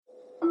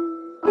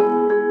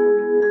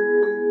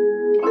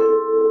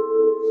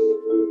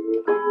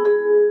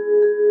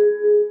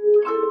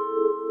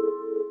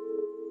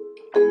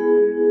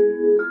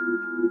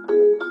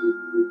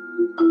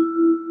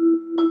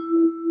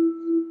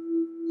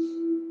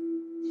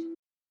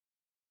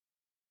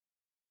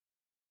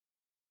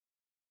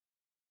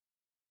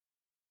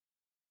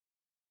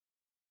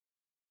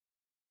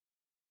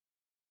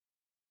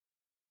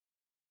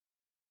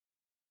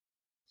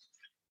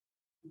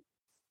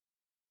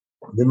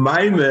The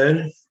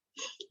Maimer,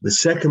 the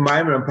second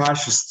Maimer on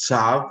Parshas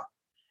Tzav,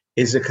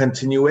 is a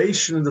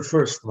continuation of the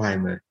first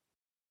Maimer.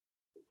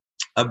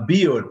 A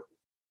biur.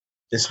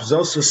 This was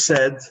also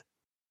said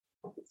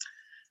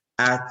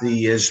at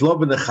the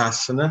Zlobene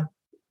Chasana.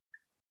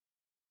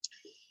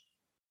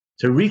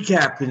 To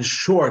recap in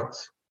short,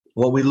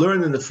 what we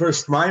learned in the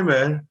first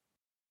Maimer,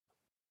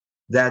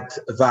 that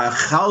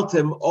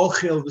va'achaltem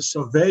ochel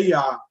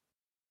v'soveya,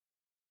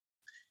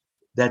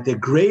 that the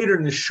greater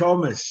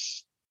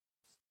neshamas,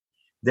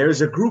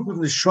 there's a group of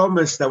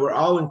neshamas that were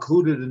all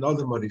included in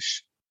other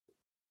Marish,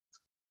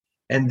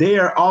 and they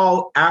are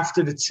all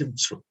after the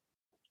Tzimtzum.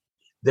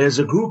 There's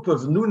a group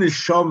of new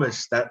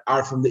neshamas that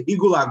are from the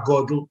Igul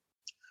HaGodel,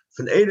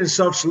 from the Ein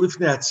Sof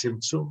Shlifnei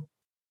HaTzimtzum,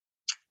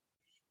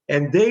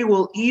 and they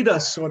will eat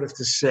us, sort of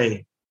to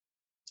say.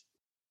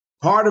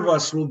 Part of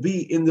us will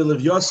be in the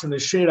Levyos and the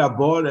Sheir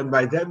Abor, and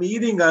by them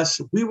eating us,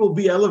 we will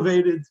be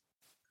elevated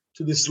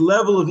to this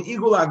level of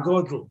Igul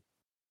HaGodel.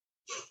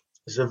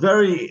 It's a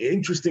very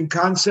interesting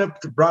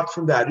concept brought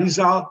from the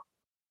Arizal,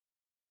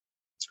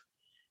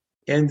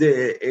 and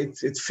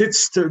it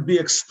fits to be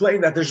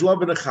explained at the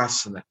Zlobene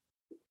Chasana.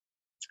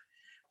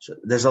 So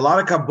there's a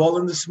lot of Kabbalah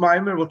in this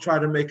Maimer. We'll try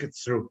to make it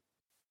through.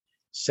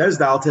 Says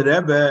the Alter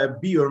Rebbe,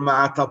 Biur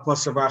ma'atal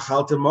posav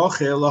achaltem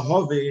ochel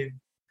lahovin.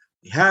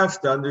 We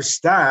have to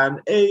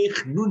understand,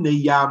 Eich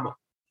Nunei Yama.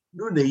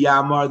 Nunei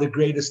Yama are the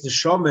greatest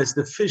neshamas,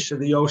 the fish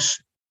of the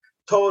ocean.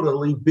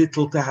 Totally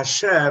bittul to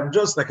Hashem,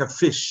 just like a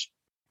fish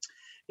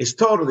is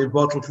totally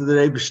bottled to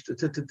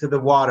the the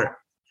water.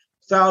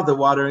 Without the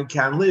water and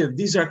can't live.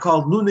 These are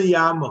called Nunei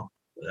Yama.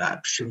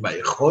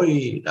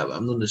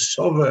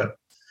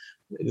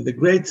 The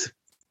great,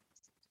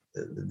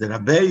 the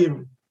Rabbi,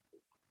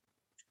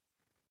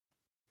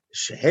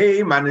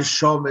 Shehem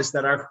aneshamas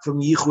that are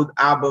from Yichud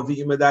Abba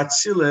v'Imad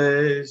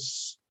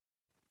Atzilus.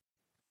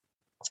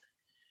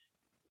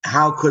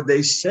 How could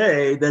they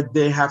say that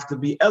they have to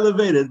be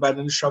elevated by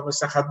the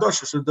neshamas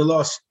hachadoshos of the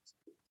lost?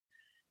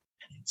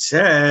 It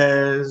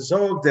says,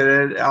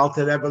 that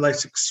Alter Rebbe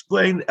likes to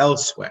explain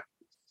elsewhere.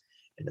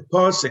 In the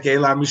Pasuk,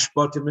 Eila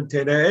Mishpatim and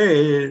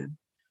Tereh,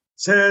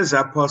 says,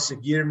 our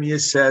Pasuk Yirmiyah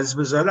says,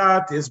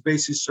 V'zarat is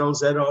basis Yisrael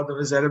Zera Odom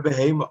V'Zera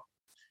Behema.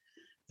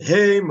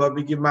 Behema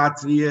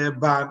b'Gematria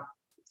Ban.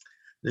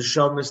 The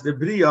Neshamas the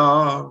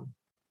Bria.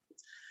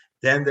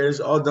 Then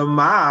there's Odom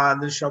Ma.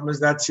 The Neshamas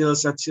the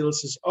Atzilus.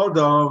 Atzilus is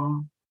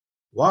Odom.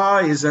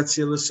 Why is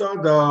Atzilus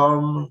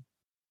Odom?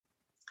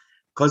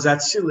 Because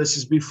Atzilus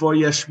is before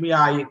Yesh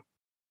Mi'ayin.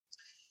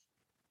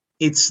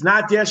 It's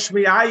not Yesh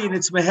Mi'ayin,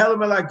 it's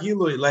Mehelem El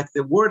HaGilui. Like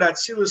the word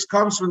Atzilus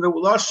comes from the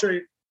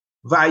Lashon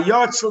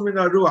Vayotzel Min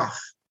HaRuach.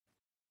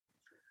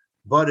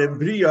 But in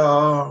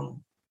Bria,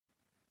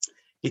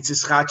 it's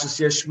Ischachus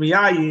Yesh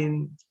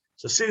Mi'ayin.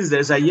 So since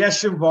there's a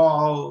Yesh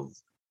involved,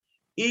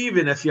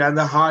 even if you're on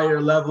the higher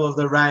level of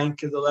the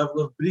rank and the level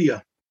of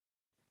Bria,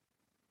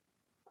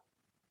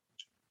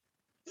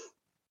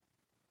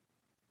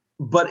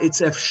 but it's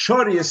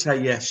Efshorius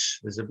HaYesh.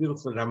 There's a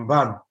beautiful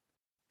Ramban.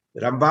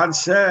 The Ramban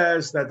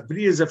says that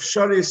Bria is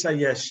Efshorius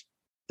HaYesh.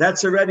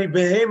 That's already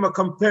Behema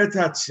compared to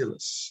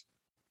Atzilus.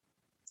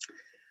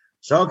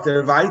 So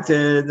the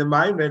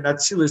Maimer and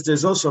Atzilus,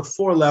 there's also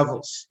 4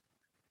 levels.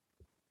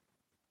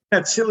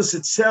 Atzilus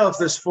itself,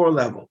 there's 4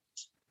 levels.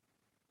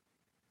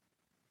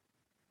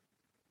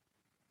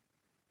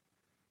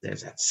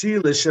 There's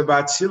Atzilus,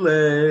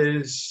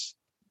 Shabatzilus,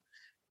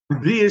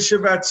 Bria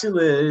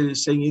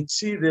Shabatzilus, and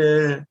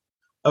Yitzire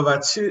of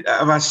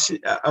Atzilus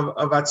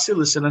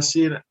and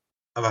Asira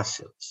of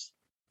Atzilus.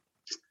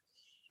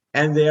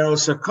 And they are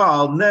also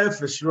called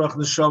Nefesh, Ruach,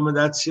 Neshama,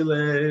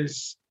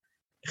 Atzilus.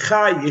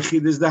 Chai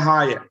Yechid is the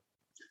higher.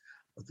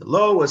 But the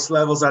lowest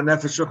levels are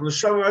Nefesh, Ruach,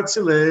 Neshama,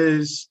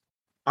 Atzilus,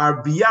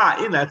 are Bia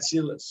in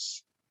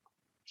Atzilus.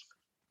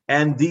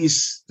 And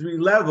these 3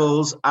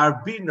 levels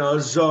are Bina,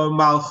 Zo,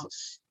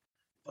 Malchus.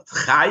 But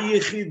Chai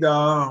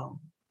Yechidah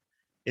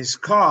is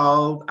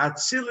called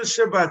Atzilus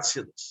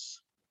Shabatzilus.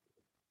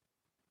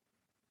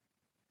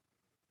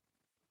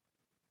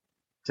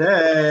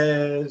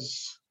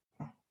 Says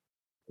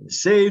in the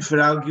Sefer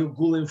Al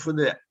Gilgulim from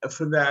the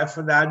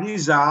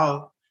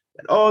Arizal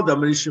that all the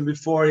Marishim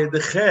before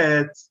the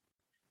Chet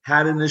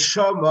had a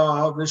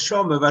neshama of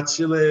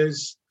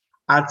Atzilus,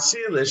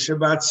 Atzilus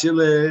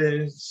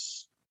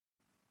Shabatzilus.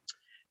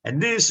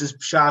 And this is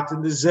Pshat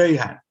in the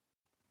Zayhan.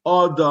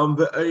 Odom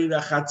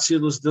ve'eirach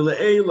Atzilus de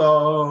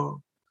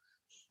le'elo.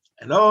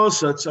 And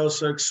also, it's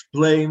also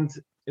explained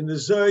in the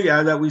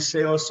Zohar that we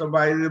say also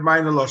by the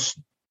Minor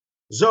Lashon.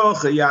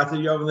 Zoche yata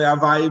yom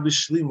le'avaya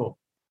b'shlimo.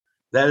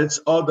 That it's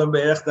Odom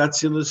ve'eirach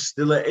Atzilus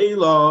de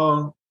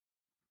le'elo.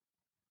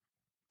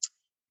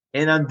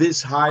 And on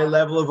this high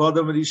level of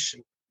Odom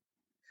Rishon,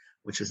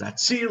 which is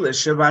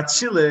Atzilus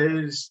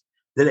Shabatzilus,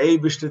 that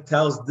Eibishter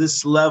tells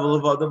this level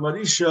of Odom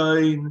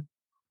Rishon,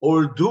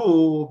 or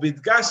do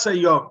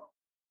bidgasayom,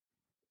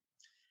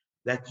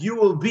 that you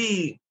will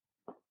be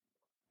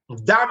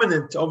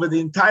dominant over the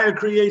entire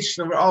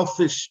creation of all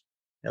fish.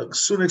 I'll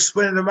soon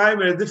explain in the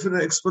Maimer a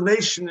different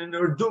explanation in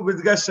Urdu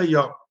with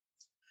Gasayom.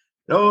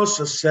 It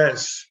also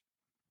says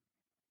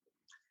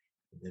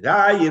In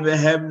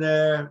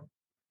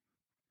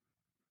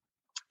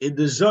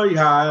the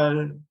Zohar,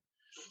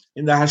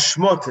 in the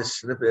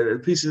Hashmotis,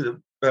 the pieces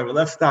that were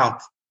left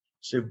out.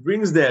 So it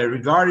brings there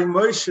regarding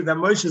Moshe, that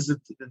Moshe is the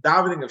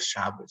davening of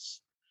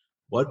Shabbos.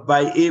 What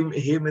by him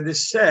it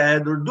is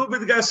said, or do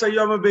bit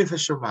gasayom beif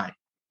hashamayim.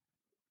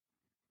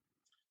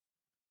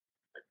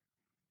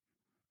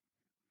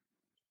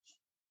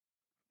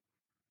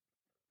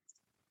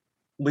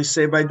 We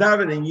say by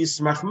davening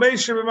Yismach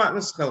Moshe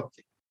b'matnas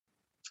chelki,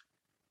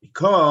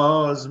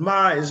 because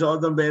Ma is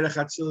Adam be'erech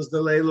Atzilus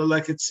deleilu,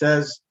 like it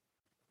says,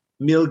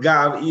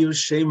 Milgav iu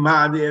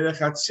shema de'erech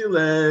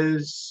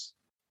Atzilus.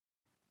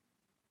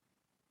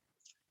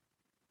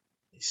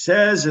 He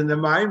says in the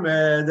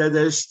Maimeh that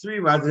there's three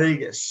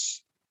madrigas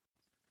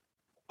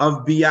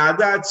of biyada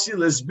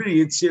Atzilus,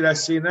 b'ri yitzir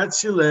asin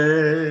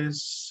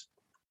Atzilus,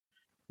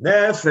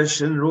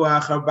 nefesh and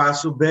ruach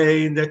arbasu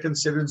bein. They're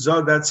considered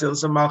Zod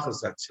Atzilus and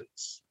Malchus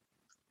Atzilus,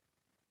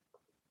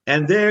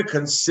 and they're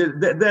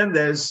considered. Then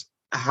there's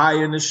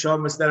higher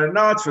neshamas that are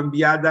not from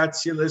biyada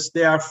Atzilus.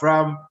 They are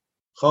from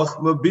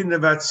Chochma Bina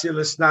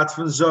Atzilus, not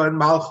from Zod and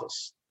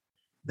Malchus.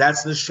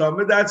 That's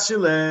neshama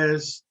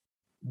Atzilus.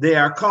 They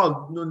are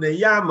called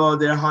Nuneyamo,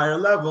 they're higher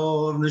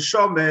level of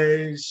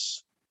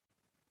Neshomes.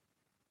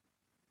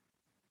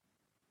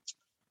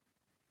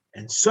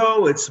 And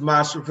so it's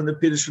Master from the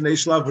Pirush from the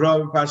Ishla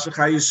Avram and Pasha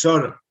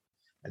Chayisora.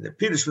 And the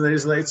Pirush from the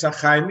Ishla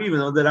Yitzachayim, even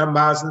though the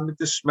Ramaz and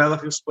the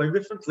Shmelach explain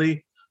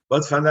differently,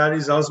 but from that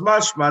is als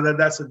mashma, that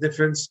that's a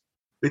difference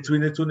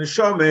between the two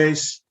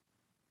Neshomes.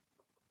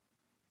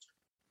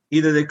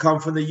 Either they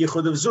come from the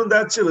Yichud of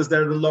Zunda Atzilus,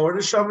 they're the lower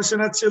Neshomes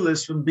and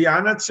Atzilus, from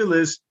Biyan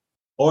Atzilus,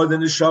 or the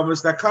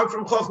neshamas that come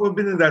from Chochmah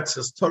Bina, that's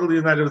just totally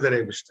united with the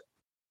Rebishter.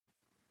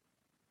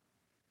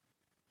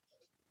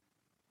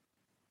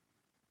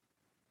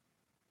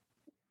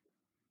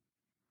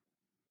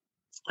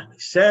 And he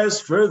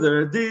says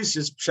further, this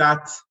is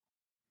Pshat.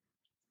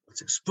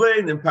 It's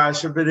explained in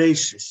Pasha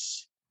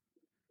Bereshis.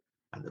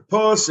 And the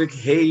Posek,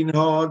 Hein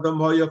ho Adam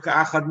hoyo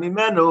ka'achad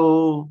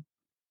mimenu.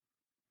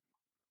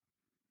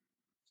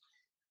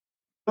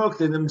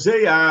 Talked in the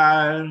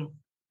Mzeyar.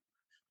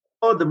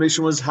 Oh, the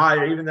mission was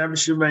higher. Even the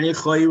mission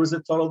was a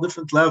total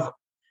different level.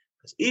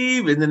 Because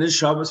even the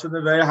neshamas from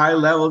the very high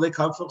level, they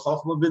come from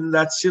Chochmah Bin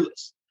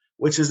Atzilus,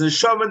 which is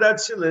neshama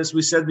Atzilus.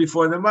 We said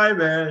before in the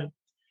Maimeh,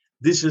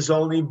 this is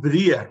only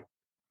Bria.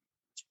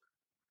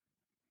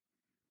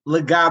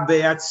 Legabe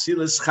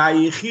Atzilus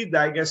Chayichid,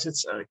 I guess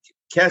it's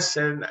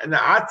Keser and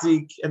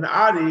Atik and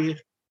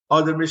Arich.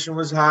 Oh, the mission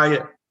was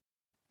higher.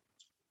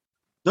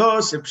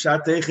 Those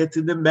Pshatechet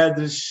in the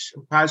Medrash,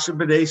 Pasha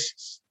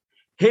Bereshis.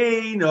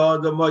 Hey, no,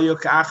 the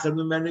moyok achad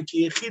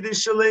memeniki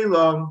yichidish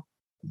shaleilam.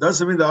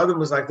 Doesn't mean the other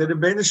was like that. The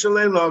Rebbeinu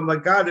shaleilam,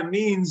 like God, it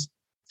means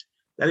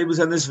that he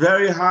was on this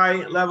very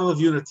high level of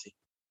unity.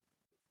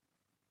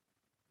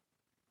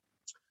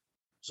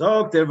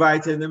 So they're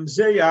right in the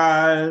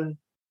Mzeyar,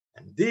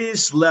 and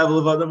this level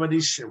of Adam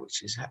Adisha,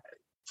 which is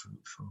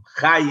from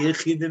Chai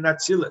Yechid and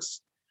Atzilus.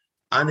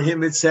 On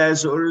him it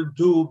says,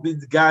 Urdu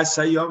bidgas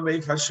hayom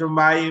meif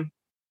hashamayim,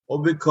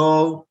 or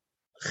bikol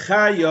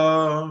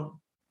Chayom.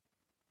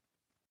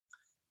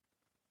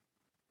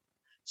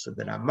 So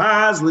the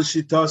Ramaz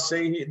l'shita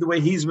say the way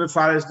he's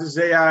mefarish the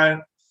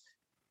Zayar,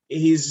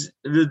 he's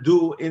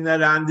redu in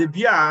aran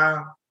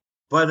dibya,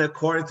 but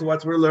according to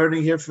what we're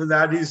learning here from the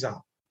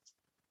Arizal,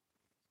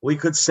 we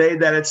could say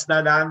that it's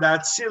not on that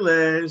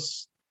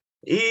Atzilus,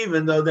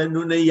 even though they're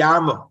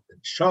nuneyamo, the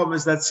shom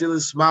is that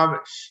Atzilus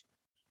mamish,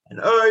 and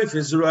oif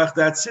is ruach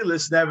that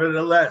Atzilus.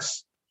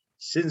 Nevertheless,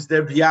 since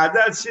they're biyad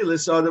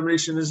Atzilus, Adam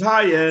Rishon is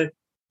higher,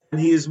 and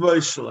he is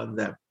moishel on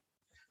them,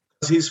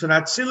 because he's from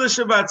Atzilus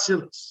of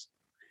Atzilus.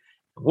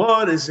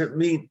 What does it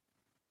mean?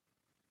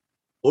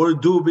 Or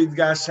do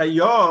bidgas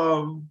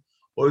hayom.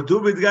 Or do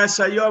bidgas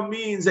hayom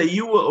means that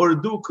you will, or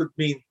do could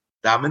mean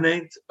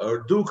dominate,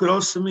 or do could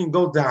also mean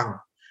go down.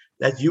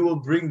 That you will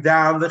bring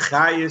down the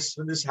chayes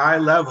from this high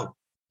level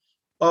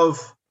of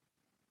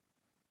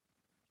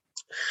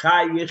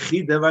chay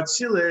yechid of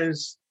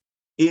Atzilus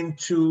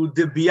into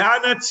the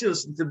biyan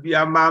Atzilus, into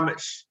biyan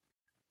mamish,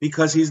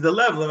 because he's the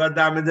level of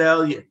Adam and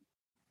Elyon.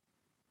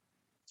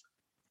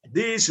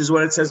 This is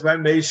what it says by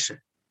Moshe.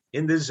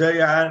 In the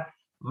Zohar,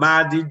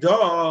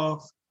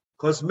 Madidoch,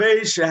 because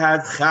Moshe had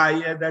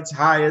Chaya that's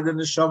higher than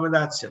the Shom and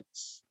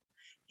Atzilus.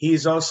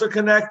 He's also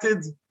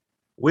connected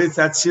with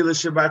Atzilus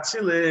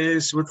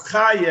Shabbatzilus, with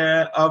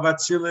Chaya of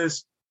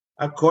Atzilus,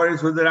 according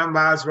to the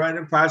Ramaz, right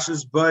in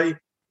Pasha's Boy,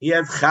 he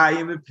had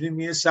Chaya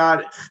Mepnimius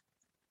Arich.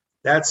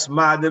 That's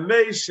Mad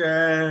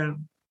Moshe,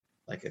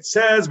 like it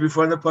says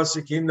before the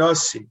Pasuk in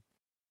Nosi,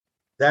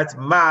 that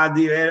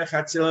Madi Erech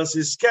Atzilus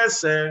is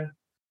Keser.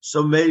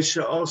 So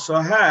Moshe also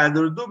had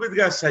Urdu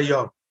bidgas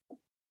hayom.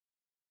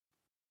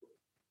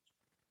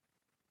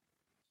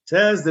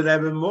 Says the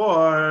Rebbe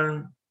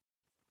more.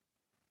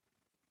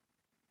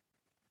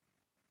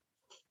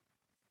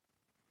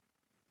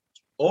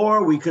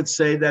 Or we could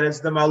say that it's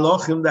the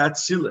Malochim, the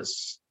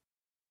Atzilus.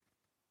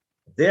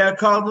 They are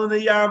called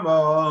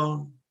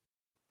Nuneyamo.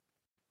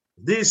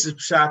 This is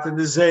Pshat in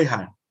the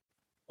Zehar.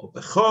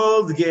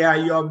 Behold,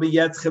 Geayom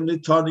beyetchem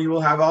nitoni, you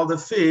will have all the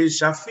fish.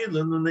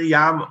 Afilu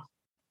nunayama.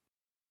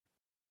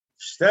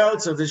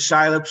 Stelz of the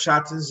Shaila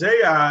Pshat and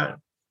Zayar.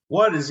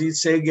 What does he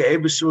say?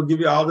 Ge'ebesh will give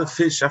you all the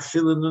fish.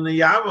 Afilu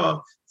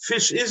nunayama.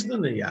 Fish is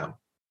nunayama.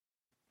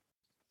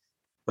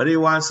 But he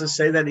wants to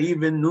say that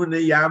even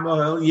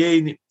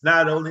nunayama,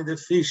 not only the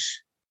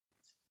fish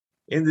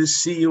in the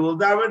sea you will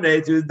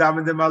dominate, you will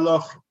dominate the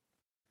malach.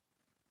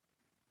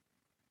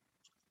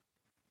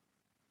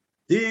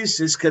 This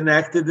is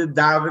connected to the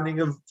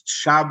davening of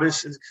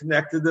Shabbos, is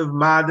connected to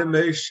Ma de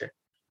Moshe.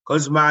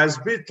 Because Ma is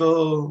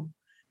bittul,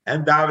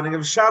 and davening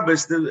of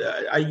Shabbos,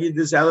 the Ayid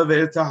is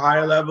elevated to a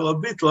higher level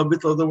of bittul,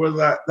 of the word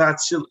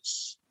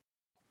Atzilus.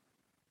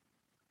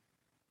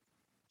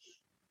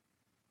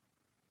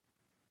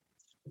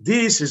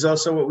 This is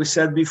also what we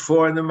said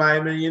before in the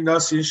Maimon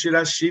Yinosi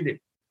Shirashidim.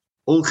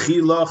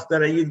 Ulchiloch,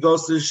 that Ayid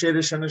goes to the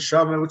Shirish and the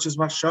Shama, which is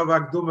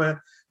Machshava Akduma,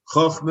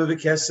 Chochme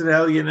v'Keser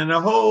Elyon, and a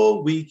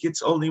whole week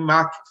it's only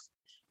Makif.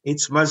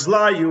 It's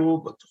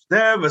Mazlayu, but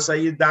there, as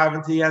Ayid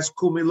Davent, he has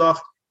Kumiloch,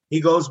 he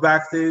goes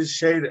back to his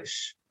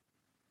Shirish.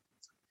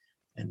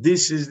 And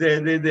this is the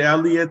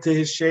Aliyah to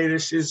his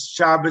Shirish is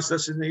Shabbos,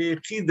 that's in the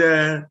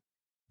Yechide,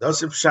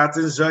 that's in Pshat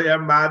and Zoya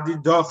Madi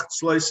Doch,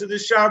 Tzlois of the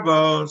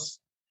Shabbos,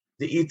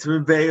 the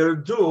Itrim Be'er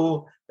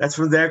Du, that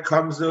from there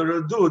comes the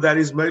Rudu, that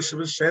is Moshe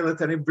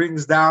V'Shelet, and he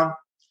brings down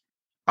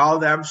all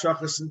the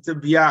Amshachas into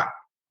Biyah.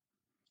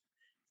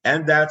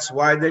 And that's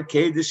why the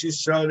Kedesh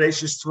Yisrael,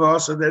 Reishis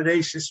Tvos, or the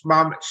Reishis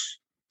Mamish.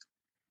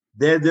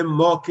 They're the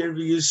Moker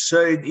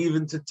V'Yisrael,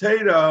 even to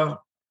Torah,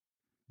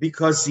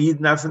 because he's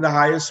not from the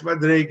highest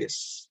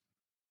Madrigas.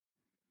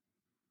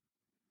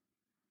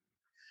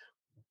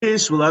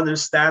 This will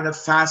understand a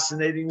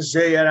fascinating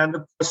Zayar and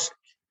the Pasuk.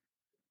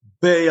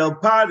 Be'el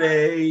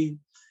Parei,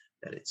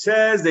 that it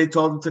says they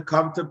told him to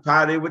come to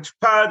Parei, which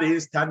Parei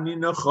is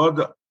Tanina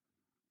Chodah.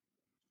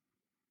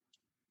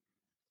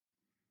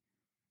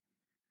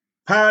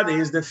 Parei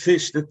is the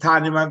fish, the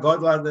Tanim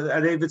HaGodla, the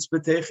Arevetz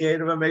B'Techi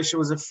Erev Moshe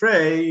was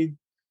afraid.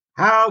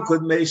 How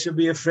could Moshe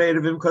be afraid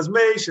of him? Because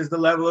Moshe is the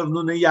level of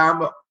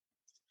Nunayama.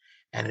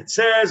 And it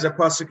says, a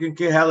pasuk in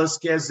Kehelis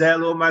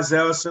Kezelu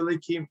Mazeo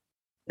Selikim.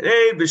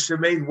 Rebbe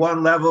made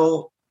one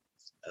level,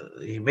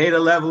 he made a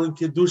level in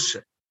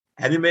Kedusha,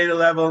 and he made a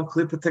level in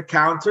Klippa to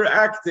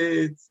counteract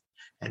it.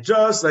 And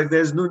just like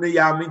there's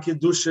Nunayam in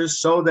Kedusha,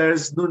 so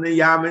there's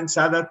Nunayam in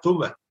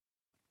Sadatuma.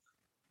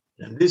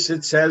 And this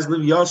it says,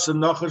 Liv Yosef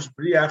Nochash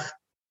Briach,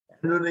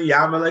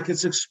 Nunayam, like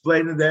it's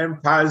explained there in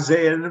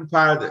Parzeh and in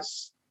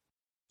Pardes.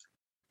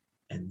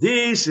 And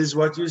this is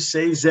what you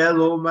say,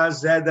 Zelu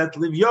Mazeh, that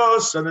Liv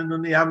Yosef and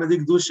Nunayam and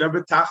Kedusha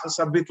betachas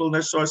abitul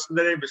nesos in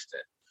the Rebbe.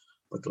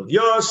 But Liv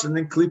Yosef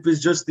and Klip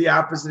is just the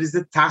opposite, is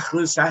the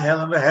tachlis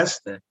hahel and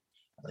v'hester.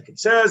 Like it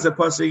says, the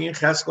pasuk in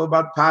Cheskel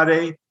about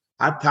Parei,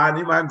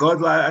 Atanim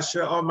HaGodla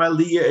Asher Omar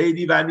Liya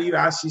Edi Vani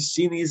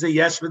Asisini is a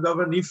yeshved of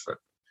a nifra.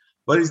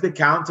 What is the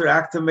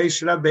counteract to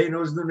Moshe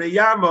Rabbeinu's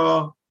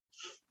Nunayama?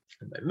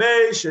 And by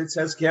Moshe it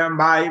says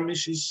Ke'amayim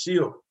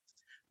Mishisiu.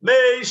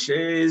 Moshe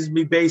is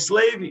mi Beis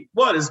Levi.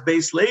 What does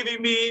Beis Levi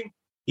mean?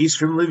 He's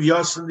from Liv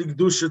Yosef and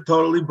Kedusha,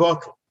 totally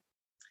bottled.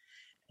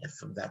 And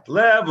from that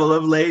level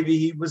of Levi,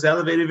 he was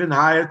elevated even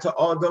higher to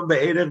Adam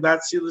Be'erech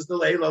Atzilus the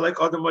Leila,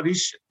 like Adam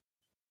Marisha.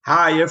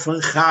 Higher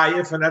from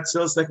Chayef and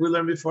Atzilus, like we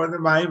learned before in the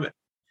Maimon.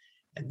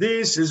 And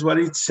this is what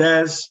it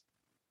says.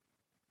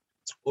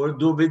 Or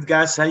Duvid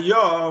Gas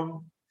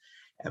Hayom.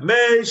 And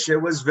Moshe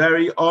was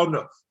very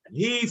honored. And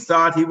he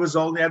thought he was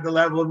only at the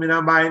level of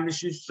Minamayim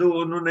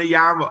Mishisu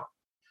Nunayama.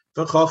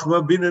 For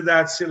Chochma Bina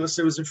Atzilus,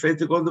 he was afraid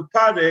to go to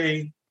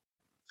Parei.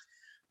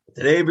 But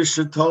the Rebbe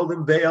told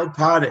him Be'el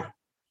Parei.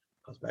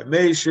 Because by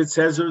Moshe it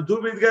says, Or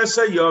Duvid Gas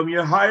Hayom,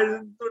 you're higher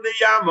than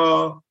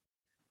Nunayama.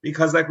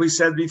 Because like we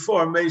said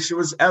before, Moshe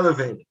was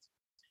elevated.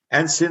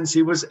 And since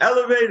he was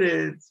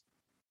elevated,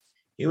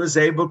 he was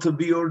able to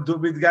be Urdu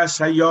Bidgash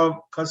Hayom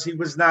because he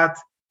was not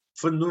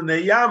for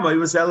Nunayama. He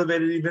was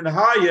elevated even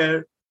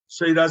higher,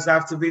 so he doesn't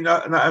have to be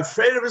not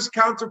afraid of his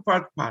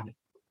counterpart.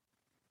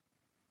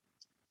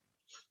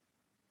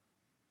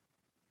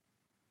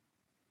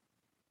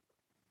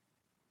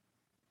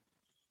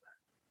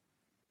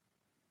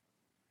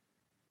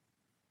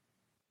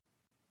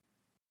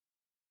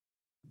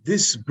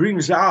 This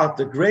brings out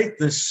the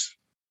greatness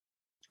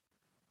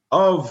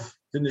of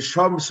the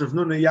Neshamas of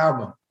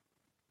Nunayama.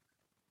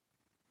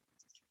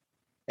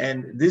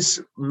 And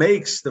this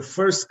makes the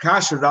first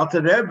kasha of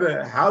Alter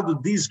Rebbe. How do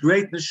these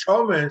great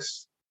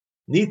Neshamas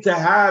need to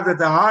have that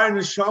the higher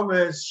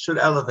Neshamas should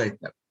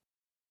elevate them?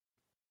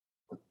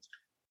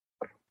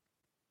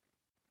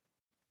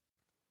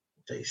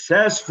 He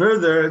says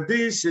further,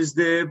 this is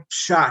the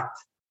pshat.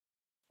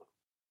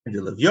 And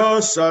the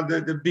Levyosa,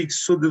 the big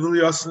Sud of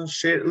Levyosa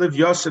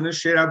and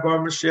Sher Abar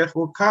Mashiach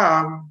will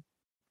come.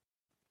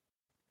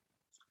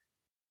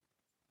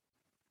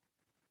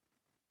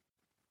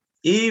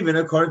 Even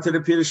according to the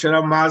Pirush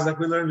Ramaz, like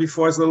we learned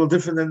before, it's a little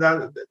different than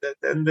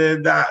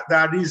the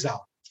Arizal.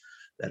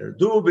 That are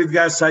do with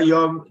Gas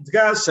Hayom.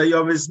 Gas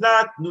Hayom is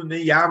not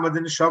Nunayama the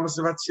Neshamas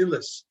of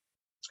Atzilus.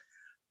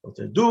 What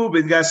to do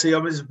with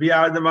Gasayom is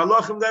beyond the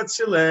Malachim that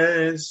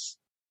Tzilis.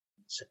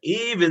 So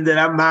even the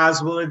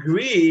Ramaz will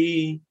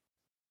agree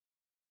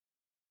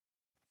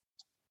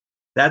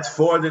that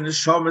for the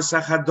Neshamas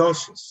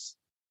HaChadoshis,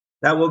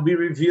 that will be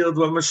revealed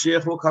when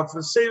Mashiach will come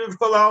from Seviv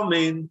Kol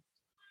Almin,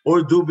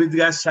 or do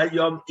B'dgas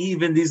Hayom,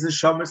 even these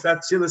Neshamas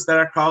Atzilus that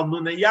are called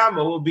Nuna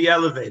Yama will be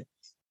elevated.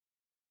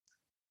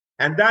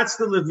 And that's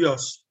the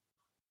Levyos.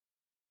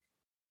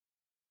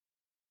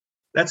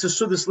 That's a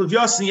Sudas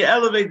Levyos, and you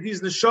elevate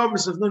these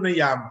Neshamas of Nuna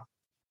Yama.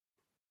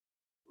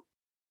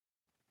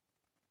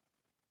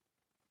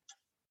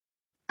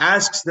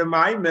 Asks the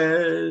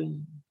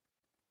Maimon,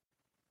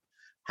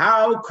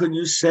 how can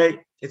you say,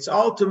 it's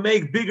all to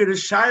make bigger the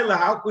Shaila,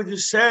 how could you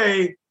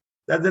say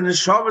that the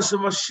Neshamas of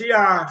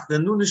Mashiach, the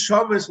Nun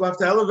Neshamas, will have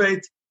to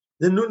elevate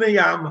the Nuna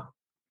Yama?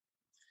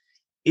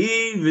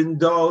 Even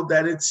though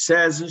that it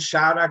says in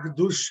Shara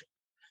Kedusha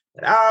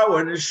that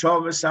our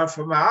Neshamas are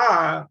from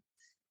Ah,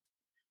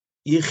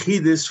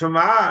 Yechid is from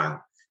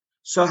Ah,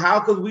 so how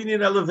could we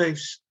need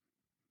elevation?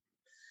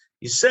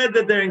 You said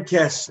that they're in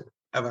Kesser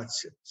of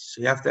Atzilus,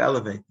 so you have to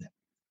elevate them.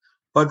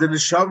 But the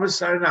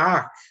Neshamas are in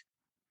Ak.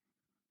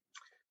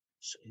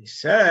 So he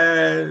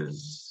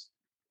says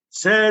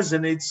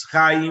in Eitz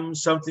Chaim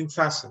something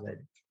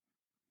fascinating.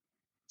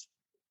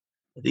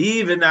 That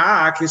even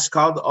Ak is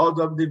called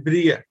Odom de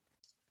Bria.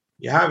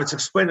 You have, it's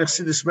explained, I've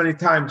seen this many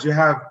times, you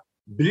have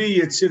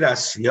Bria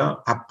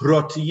Tzirasya,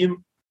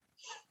 Aprotiim,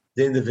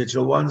 the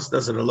individual ones,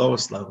 those are the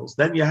lowest levels.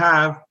 Then you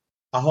have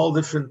a whole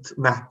different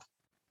map.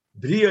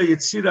 Bria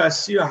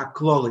Tzirasya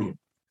Hakloliim.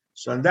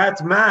 So on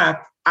that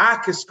map,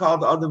 Ak is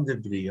called Odom de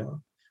Bria,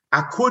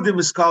 Akudim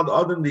is called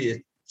Odom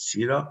de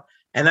Yetzira,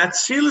 and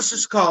Atzilus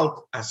is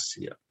called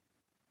Asiyah.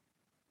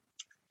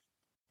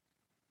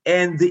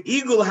 And the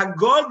Eagle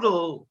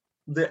Hagodol,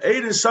 the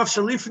Eidus of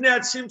Shalifnei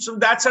Atzimtzum,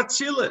 that's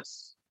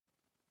Atzilus.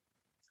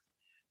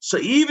 So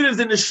even if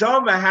the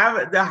Neshama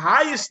have the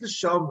highest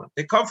Neshama,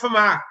 they come from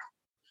Ak,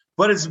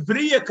 but it's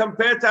Bria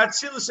compared to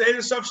Atzilus,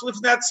 Eidus of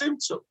Shalifnei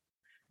Atzimtzum.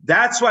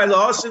 That's why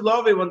La'osi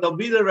Lovi, when there'll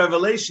be the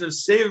revelation of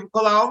Seviv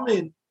Kol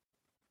Almin,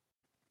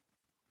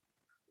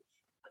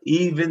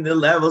 even the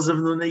levels of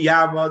Nuna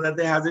Yama that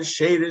they have the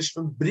shadish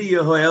from Bria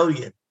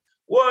Hoelyin.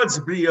 What's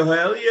Bria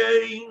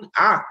Hoelyin?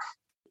 Ak.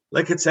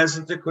 Like it says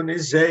in Tikkun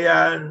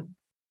Zeyan,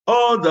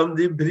 Odom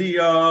di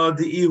Bria,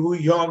 di Ihu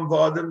Yom,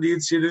 Odom di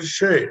Yitzir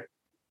Sheir.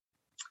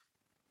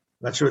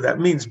 Not sure what that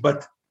means,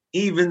 but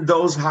even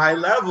those high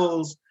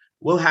levels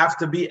will have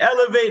to be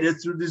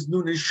elevated through this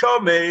Nuna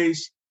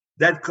Shomes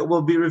that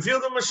will be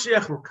revealed when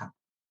Mashiach will come.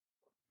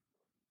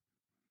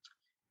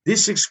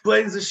 This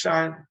explains the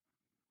shine.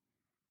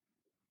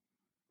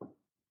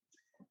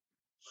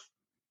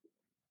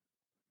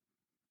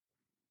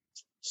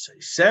 So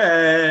he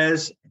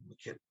says, we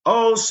can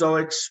also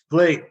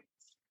explain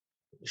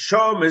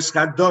Shomes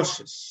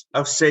Kadoshes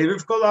of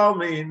Seviv Kol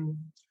Almin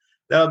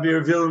that will be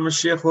revealed when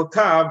Mashiach will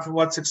come from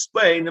what's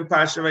explained in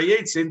Pasha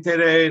Vayetze in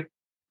Tereh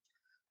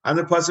and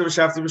the Pasha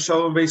V'Shavti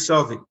B'Sholom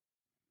Beisovi.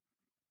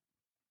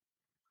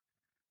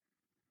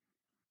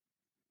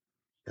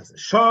 Because the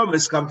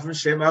Shomes come from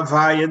Shem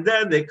Havai, and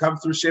then they come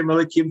through Shem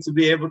Elikim to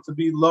be able to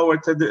be lower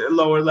to the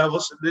lower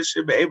levels, so they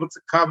should be able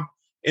to come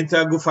into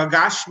a Gufa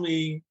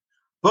Gashmi.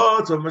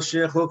 But when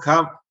Mashiach will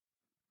come,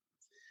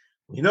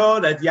 we know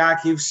that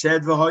Yaakov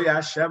said, "V'hoy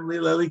Hashem li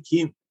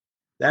lelikim,"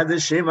 that the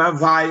Shem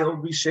Havai will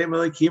be Shem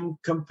Elikim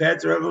compared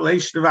to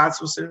revelation of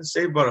Atzilus and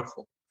Sei Baruch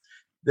Hu.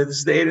 That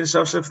is the Eidin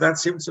Sof that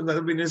Simtzum that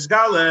will be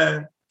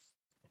Nizgale.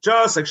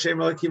 Just like Shem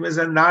Elikim is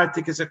a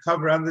nartik, is a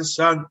cover on the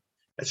sun,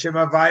 that Shem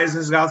Havai is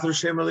Nizgal through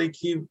Shem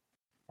Elikim.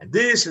 And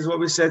this is what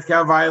we said,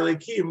 Kavai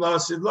Elikim, Lo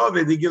Sid Love,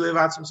 the Gilev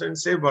Atzilus and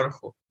Sei Baruch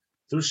Hu.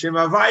 Through Shem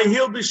Havai,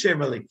 he'll be Shem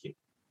Elikim.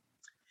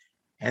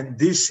 And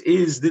this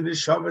is the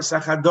Neshamas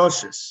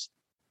HaChadoshes.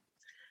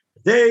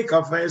 They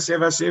come from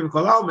Seviv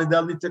Kol Almin,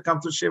 they'll need to come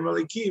to Shem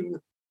Elikim,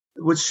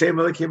 which Shem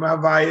Elikim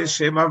Havaya,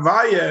 Shem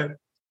Havaya.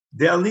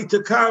 They'll need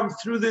to come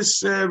through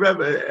this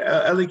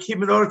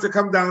Elikim in order to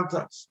come down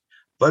to us.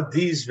 But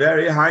these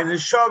very high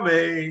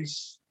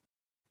Neshamas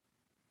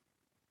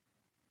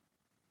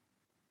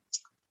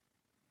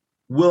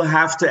will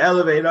have to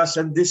elevate us,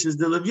 and this is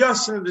the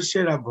Levyosin of the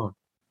Sherabon.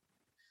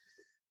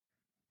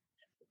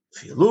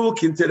 If you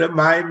look into the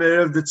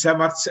Maimer of the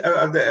Tzemach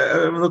of the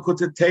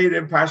Likkutei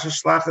and Pasha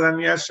Shlachet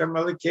Ani Hashem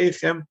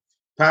Malekechem,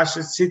 Pasha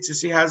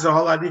Tzitzis, he has a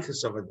whole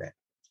adichus over there.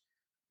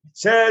 It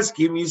says,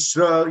 Kim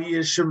Yisrael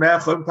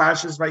Yishemecha, and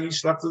Pasha's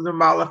Vayishlach to the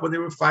Malach, when they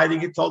were fighting,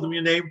 he told him,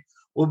 your name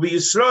will be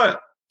Yisrael.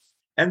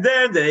 And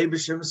then the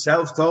Eibush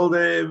himself told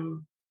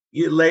him,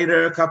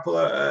 later, a couple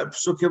of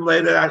psukim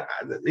later,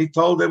 he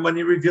told him when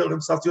he revealed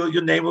himself,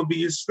 your name will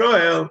be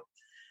Yisrael.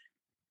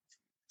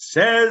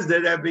 Says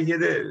that Rabbi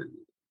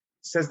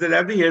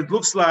here, it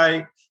looks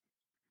like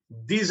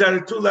these are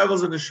the two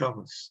levels of the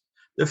Neshamas.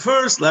 The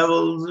first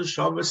level of the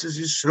Neshamas is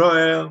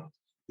Yisrael.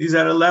 These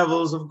are the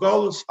levels of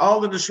Golus,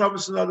 all the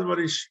Neshamas and other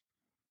Marish.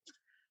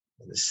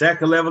 The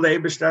second level, the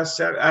Eibush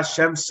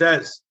Hashem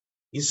says,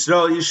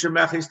 Yisrael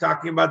Yishemech, he's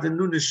talking about the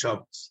new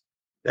Neshamas.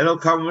 That'll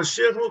come,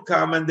 Mashiach will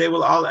come, and they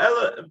will all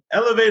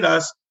elevate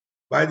us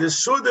by the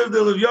Suda of the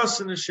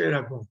Leviosan and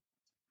Sherabon.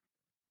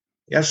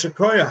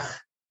 Yashakoyach.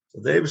 So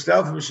the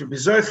Eibus should be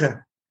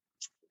Zoiche,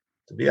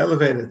 to be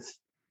elevated,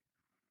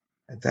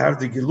 and to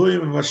have the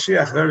Giluyim of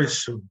Mashiach very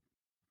soon.